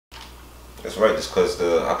That's right. Just because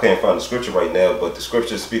I can't find the scripture right now, but the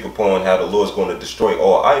scriptures speak upon how the Lord's going to destroy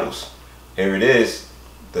all idols. Here it is.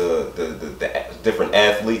 The different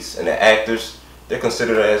athletes and the actors, they're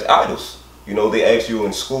considered as idols. You know, they ask you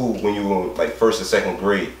in school when you were like 1st and 2nd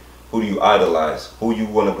grade, who do you idolize? Who you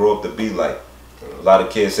want to grow up to be like? A lot of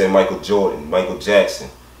kids say Michael Jordan, Michael Jackson.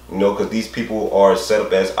 You know, because these people are set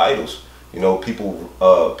up as idols. You know, people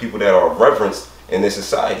that are reverenced in this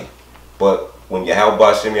society. But when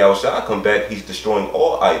YAHAWASHI come back, he's destroying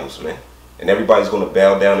all idols, man. And everybody's going to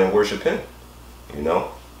bow down and worship him. You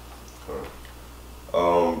know?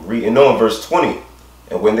 Reading on verse 20.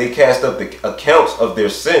 And when they cast up the accounts of their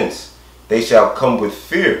sins, they shall come with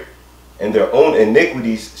fear, and their own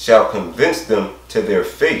iniquities shall convince them to their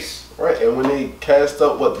face. Right, and when they cast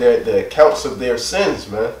up the accounts of their sins,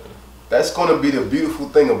 man, that's going to be the beautiful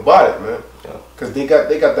thing about it, man. Because they got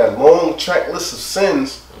that long track list of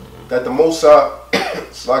sins that the Most High,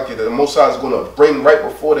 it's like the Most High is going to bring right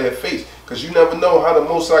before their face. Because you never know how the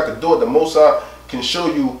Most High can do it. The Most High can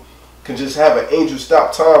show you, can just have an angel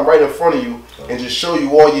stop time right in front of you and just show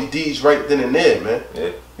you all your deeds right then and there, man.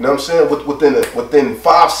 Yeah. You know what I'm saying? Within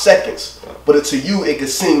 5 seconds. But to you, it could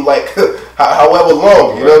seem like however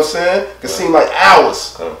long. You know what I'm saying? It could seem like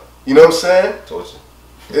hours. You know what I'm saying? Torture.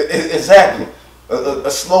 Exactly. A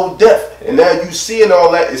slow death. And now you seeing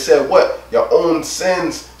all that, it said what? Your own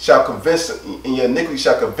sins shall convince, and your iniquity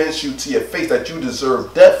shall convince you to your face that you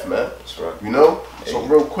deserve death, man. That's right. You know? So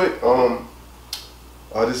real quick,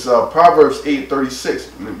 this is Proverbs 8:36.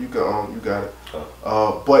 You got it.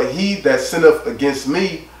 But he that sinneth against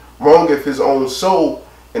me wrongeth his own soul,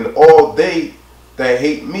 and all they that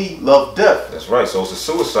hate me love death. That's right. So it's a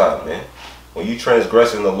suicide, man. When you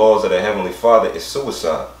transgressing the laws of the Heavenly Father, it's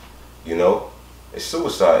suicide. You know, it's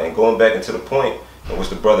suicide. And going back into the point in which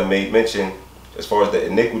the brother made mention, as far as the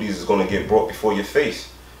iniquities is going to get brought before your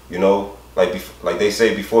face. You know, like they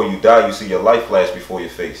say, before you die, you see your life flash before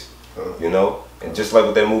your face. You know, and just like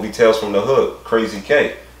with that movie Tales from the Hood, Crazy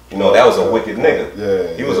K. You know, that was a wicked nigga.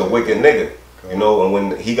 Yeah, he was a wicked nigga. You know, and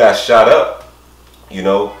when he got shot up, you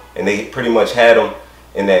know, and they pretty much had him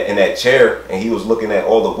in that chair, and he was looking at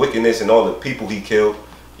all the wickedness and all the people he killed. You know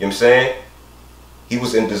what I'm saying? He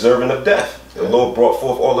was deserving of death. The Lord brought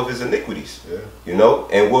forth all of his iniquities. You know,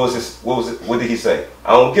 and what did he say?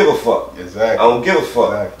 I don't give a fuck. Exactly. I don't give a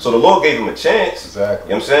fuck. Exactly. So the Lord gave him a chance. Exactly.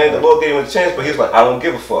 You know what I'm saying? The Lord gave him a chance, but he was like, I don't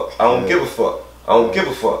give a fuck. I don't give a fuck. I don't give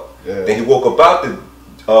a fuck. Then he woke up out the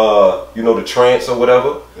you know, the trance or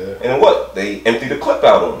whatever. And then what? They emptied the clip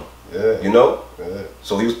out on him. You know?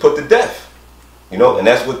 So he was put to death. You know, and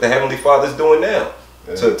that's what the Heavenly Father's doing now.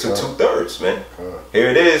 To 2/3, man. Here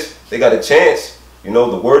it is. They got a chance. You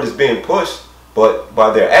know, the word is being pushed, but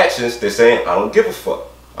by their actions, they're saying, I don't give a fuck.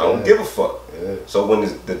 I don't give a fuck. So when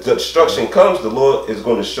the destruction comes, the Lord is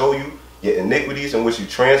going to show you your iniquities in which you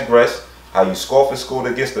transgress, how you scoff and scold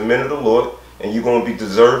against the men of the Lord, and you're going to be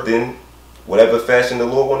deserved in whatever fashion the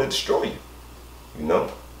Lord want to destroy you. You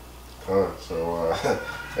know? So,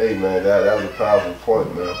 hey, man, that was a powerful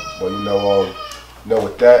point, man. But, you know,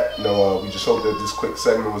 with that, you know, we just hope that this quick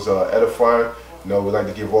segment was edifying. You know, we'd like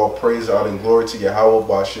to give all praise, honor, and glory to Yahawah,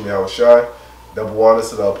 Bashim Yahawashi. Double honors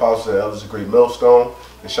to the apostles and elders of Great Millstone.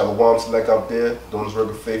 And Shalawam select out there, doing this work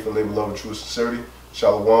of faith and labor, love, and true sincerity.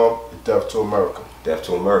 Shalawam, and death to America. Death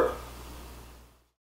to America.